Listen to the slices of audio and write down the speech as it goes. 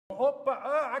Opa,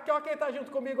 aqui, ó, quem tá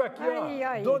junto comigo aqui, aí, ó.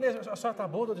 aí. A senhora tá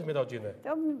boa, dona Esmeraldina?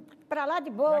 Então, pra lá de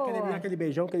boa. Aquele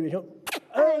beijão, aquele beijão.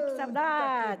 Ai, que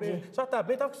saudade. A senhora tá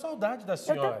bem? Tava com saudade da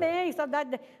senhora. Eu também,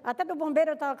 saudade. Até do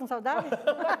bombeiro eu tava com saudade.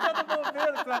 Até do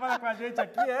bombeiro que trabalha com a gente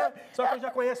aqui, é. Só que eu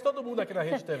já conheço todo mundo aqui na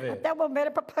Rede TV. Até o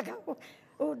bombeiro para pagar.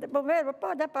 O bombeiro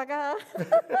pode pagar.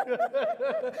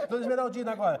 Dona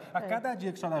Esmeraldina, agora, a cada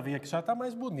dia que a senhora vem aqui, a senhora tá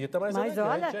mais bonita, mais elegante,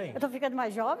 olha, hein? eu tô ficando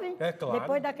mais jovem. É claro.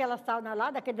 Depois daquela sauna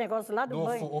lá, daquele negócio lá do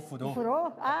banho. Ofurô.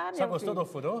 Ofurô? Ah, meu Você gostou filho. do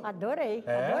ofurô? Adorei,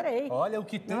 É? adorei. Olha, o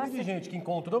que tem de gente que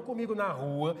encontrou comigo na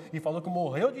rua e falou que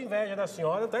morreu de inveja da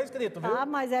senhora, tá escrito, viu? Ah,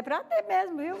 mas é pra ter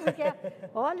mesmo, viu? Porque,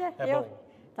 olha, bom.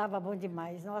 Tava bom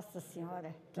demais, nossa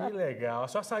senhora. Que legal. A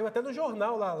senhora saiu até no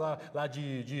jornal lá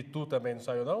de Itu também, não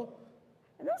saiu, não?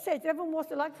 Não sei, teve um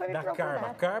moço lá que foi me Da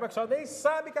procurar. Carma, que a senhora nem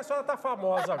sabe que a senhora tá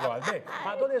famosa agora. Bem,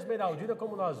 a dona Esmeraldina,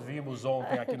 como nós vimos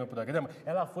ontem aqui no programa,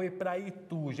 ela foi para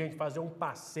Itu, gente, fazer um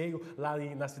passeio lá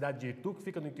na cidade de Itu, que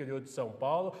fica no interior de São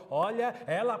Paulo. Olha,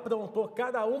 ela aprontou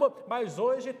cada uma, mas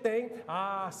hoje tem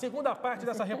a segunda parte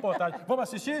dessa reportagem. Vamos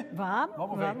assistir? Vamos.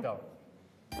 Vamos ver então.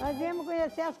 Nós viemos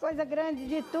conhecer as coisas grandes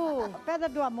de Tu. Pedra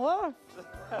do Amor.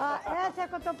 Ah, essa é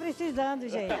que eu tô precisando,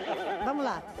 gente. Vamos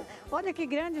lá. Olha que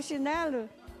grande o chinelo.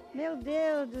 Meu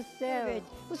Deus do céu.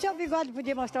 O seu bigode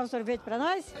podia mostrar um sorvete para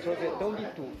nós? Sorvetão de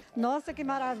Tu. Nossa, que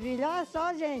maravilha. Olha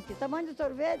só, gente, o tamanho do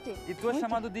sorvete. E Tu é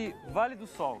chamado de Vale do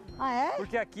Sol. Ah, é?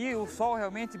 Porque aqui o sol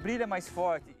realmente brilha mais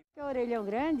forte. Que orelhão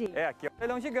grande. É, aqui é o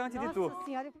orelhão gigante de Tu. Nossa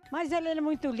senhora. Mas ele é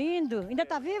muito lindo. Ainda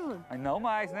tá vivo? Mas não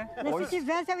mais, né? Se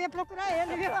tivesse, eu ia procurar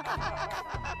ele, viu?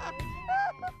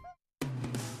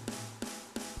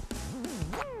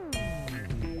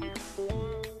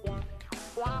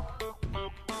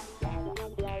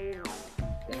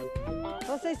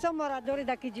 Vocês são moradores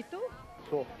daqui de Tu?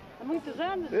 Sou. Há muitos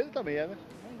anos? Ele também é, né?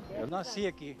 Eu nasci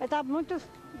aqui. Ele tá muito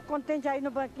contente aí no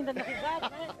banquinho da risada,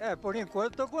 né? É, por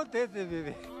enquanto estou contente de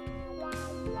viver.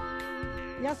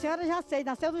 E a senhora já sei,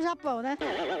 nasceu no Japão, né?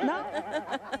 Não?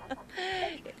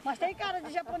 Mas tem cara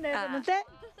de japonesa, não tem?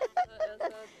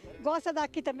 Gosta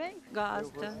daqui também?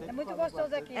 Gosta. É muito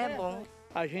gostoso aqui, né? É bom.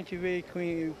 A gente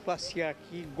veio passear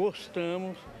aqui,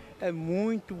 gostamos, é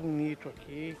muito bonito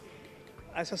aqui.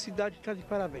 Essa cidade está de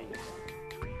parabéns.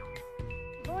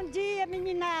 Bom dia,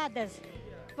 meninadas.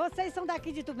 Vocês são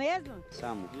daqui de Tu mesmo?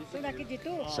 Somos. São daqui de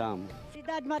Tu? Somos.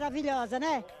 Cidade maravilhosa,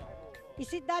 né? E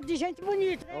cidade de gente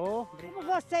bonita, né? Oh. Como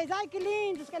vocês. Ai, que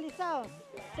lindos que eles são.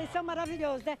 Vocês são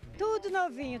maravilhosos, né? Tudo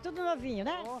novinho,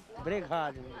 né?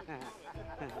 Obrigado.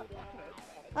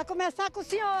 Vai começar com o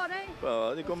senhor, hein?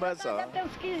 Pode Você começar. deve ter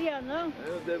uns 15 anos, não?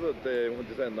 Eu devo ter uns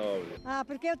 19. Ah,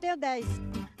 porque eu tenho 10.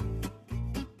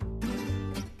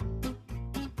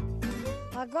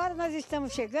 Agora nós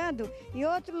estamos chegando em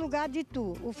outro lugar de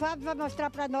Tu. O Fábio vai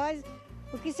mostrar para nós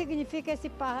o que significa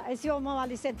esse homão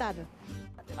ali sentado.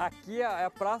 Aqui é a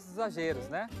Praça dos Exageros,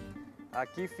 né?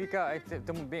 Aqui fica,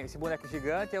 temos bem, esse boneco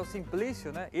gigante, é o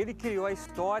Simplício, né? Ele criou a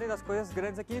história das coisas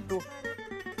grandes aqui em Tu.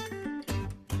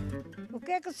 O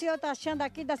que o senhor está achando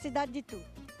aqui da cidade de Tu?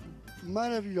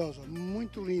 Maravilhosa,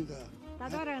 muito linda. Tá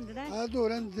adorando, né?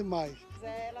 Adorando demais.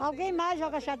 Alguém mais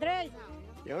joga xadrez?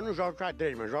 Eu não jogo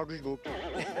xadrez, mas jogo snooker.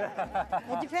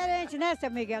 É diferente, né,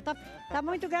 seu Miguel? Tá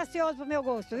muito gracioso pro meu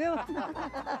gosto, viu?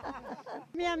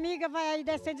 Minha amiga vai aí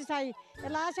descendo isso aí.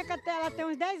 Ela acha que até ela tem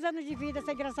uns 10 anos de vida,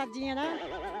 essa engraçadinha, né?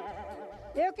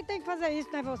 Eu que tenho que fazer isso,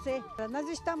 não é você. Nós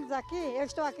estamos aqui, eu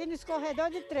estou aqui no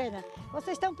escorredor de treina.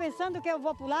 Vocês estão pensando que eu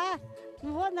vou pular?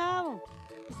 Não vou, não.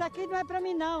 Isso aqui não é pra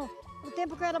mim, não. No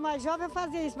tempo que eu era mais jovem, eu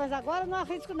fazia isso, mas agora eu não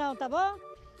arrisco, não, tá bom?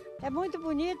 É muito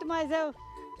bonito, mas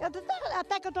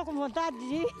até que eu tô com vontade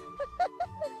de ir.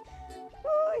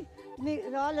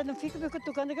 Olha, não fica me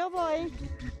cutucando que eu vou, hein?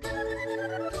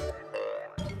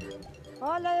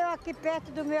 Olha eu aqui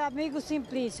perto do meu amigo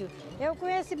Simplício. Eu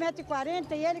conheço 1,40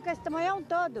 m e ele com esse tamanhão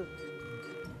todo.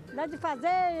 Dá de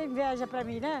fazer inveja pra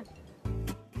mim, né?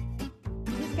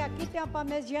 Diz que aqui tem uma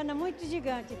parmegiana muito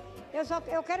gigante.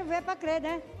 Eu quero ver pra crer,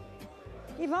 né?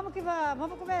 E vamos que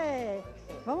vamos comer.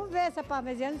 Vamos ver essa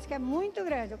parmegiana, diz que é muito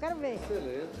grande, eu quero ver.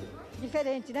 Excelente.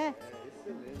 Diferente, né?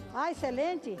 Excelente. Ah,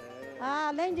 excelente? Ah,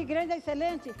 além de grande, é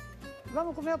excelente.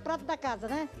 Vamos comer o prato da casa,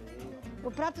 né? O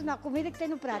prato não, a comida que tem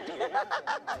no prato.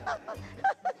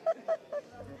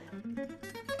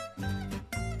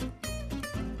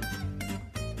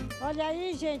 Olha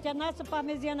aí, gente, a nossa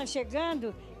parmegiana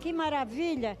chegando. Que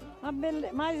maravilha.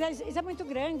 Mas isso é muito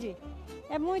grande.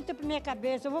 É muito pra minha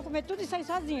cabeça. Eu vou comer tudo isso aí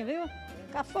sozinho, viu?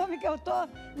 Com a fome que eu tô,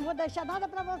 não vou deixar nada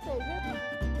pra vocês,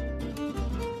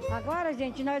 viu? Agora,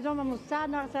 gente, nós vamos almoçar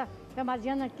nossa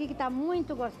parmegiana aqui, que tá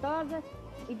muito gostosa.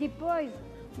 E depois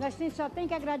nós só tem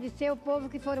que agradecer o povo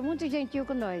que foram muito gentil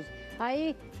com nós.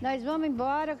 Aí nós vamos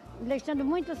embora, deixando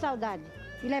muita saudade.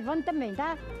 E levando também,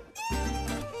 tá?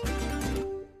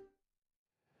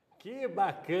 Que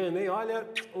bacana, hein? Olha,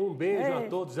 um beijo a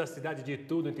todos da cidade de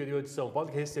Itu, no interior de São Paulo,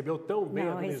 que recebeu tão bem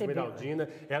a Dona Esmeraldina.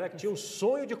 Ela que tinha o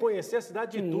sonho de conhecer a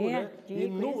cidade de Itu, né? E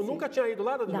nunca tinha ido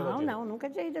lá, Dona Esmeraldina? Não, nunca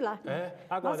tinha ido lá. É?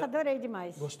 Agora, nossa, adorei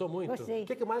demais. Gostou muito? Gostei. O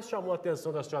que mais chamou a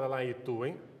atenção da senhora lá em Itu,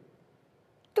 hein?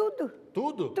 Tudo.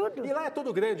 Tudo? Tudo. E lá é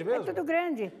tudo grande mesmo? É tudo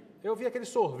grande. Eu vi aquele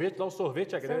sorvete, lá o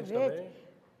sorvete é grande também.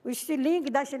 O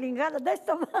estilingue da xilingada desse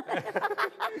tamanho.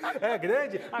 É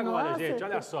grande? Agora, Nossa. gente,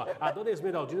 olha só. A Dona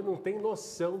Esmeraldina não tem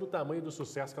noção do tamanho do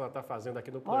sucesso que ela está fazendo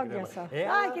aqui no programa. Olha só.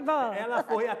 Ai, que bom. Ela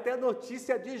foi até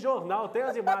notícia de jornal. Tem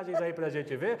as imagens aí pra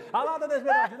gente ver. Olha lá, Dona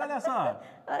Esmeraldina, olha só.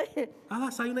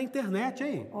 Ela saiu na internet,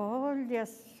 hein? Olha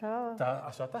só.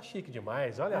 A senhora tá chique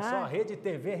demais. Olha só, a Rede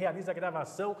TV realiza a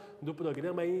gravação do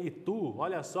programa em Itu.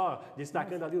 Olha só,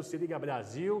 destacando ali o Se Liga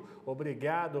Brasil.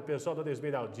 Obrigado, pessoal da Dona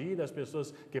Esmeraldina, as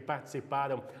pessoas que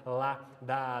participaram lá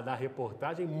da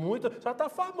reportagem. Muito. A senhora tá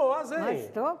famosa, hein? Mas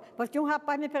estou. Pois tinha um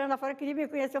rapaz me esperando lá fora que queria me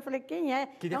conhecer. Eu falei, quem é?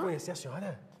 Queria conhecer a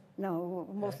senhora? Não,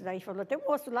 o moço daí falou, tem um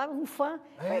moço lá, um fã.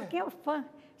 Eu falei, quem é o fã?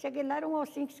 Cheguei lá, era um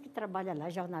mocinho que trabalha lá,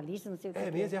 jornalista, não sei o que. É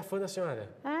mesmo? É a fã da senhora?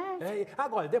 É.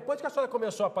 Agora, depois que a senhora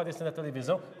começou a aparecer na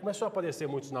televisão, começou a aparecer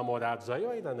muitos namorados aí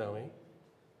ou ainda não, hein?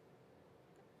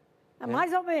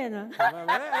 Mais ou menos.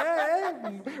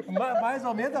 Mais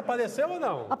ou menos apareceu ou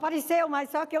não? Apareceu, mas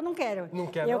só que eu não quero. Não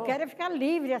quer, Eu não? quero ficar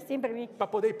livre, assim, para mim. Para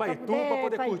poder ir para Itu, para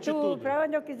poder curtir tudo. Para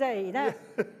onde eu quiser ir, né?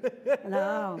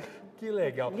 Não. Que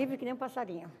legal. Livre que nem um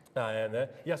passarinho. Ah, é, né?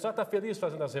 E a senhora está feliz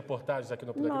fazendo as reportagens aqui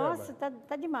no programa? Nossa,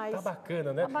 tá demais. Tá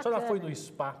bacana, né? Tá A senhora bacana. foi no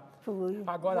spa. Fui.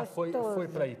 Agora Gostoso, foi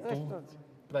para Itu. gostoso.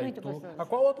 Para Muito Itu. gostoso. A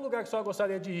qual outro lugar que a senhora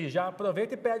gostaria de ir? Já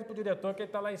aproveita e pede para o diretor que ele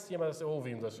está lá em cima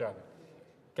ouvindo a senhora.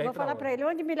 Quer Vou ir pra falar onde? para ele,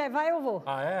 onde me levar eu vou.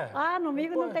 Ah, é? Ah,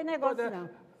 comigo não tem negócio, não.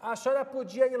 A senhora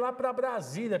podia ir lá para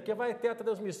Brasília, porque vai ter a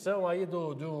transmissão aí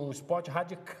do esporte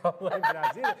radical lá em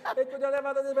Brasília. Ele podia levar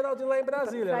a Dona Esmeraldina lá em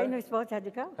Brasília, Vai né? no esporte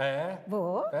radical? É.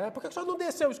 Vou. É, por que a senhora não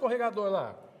desceu o escorregador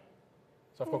lá?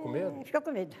 A senhora ficou com medo? Ficou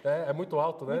com medo. É muito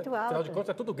alto, né? Muito alto. Afinal de contas,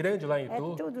 é tudo grande lá em É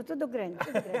Itu. tudo grande,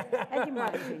 tudo grande. É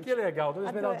demais, gente. Que legal, Dona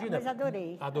Esmeraldina. Mas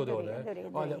adorei. Adorou, adorei, né? adorei.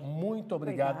 Olha, muito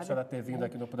obrigado por a senhora ter vindo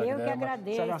aqui no programa. Eu que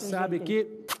agradeço, A senhora sabe gente.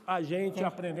 que a gente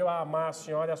aprendeu a amar a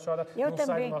senhora não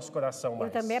sai do nosso coração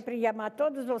mais. Eu também aprendi a amar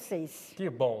todos vocês. Que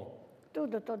bom.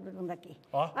 Todo mundo aqui.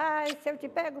 Ó. Ai, se eu te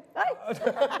pego. Ai!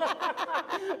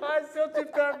 Ai, se eu te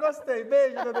pego, gostei.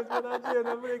 Beijo, Dona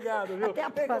Esmeraldina. Obrigado, viu? Até a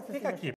próxima. Fica aqui.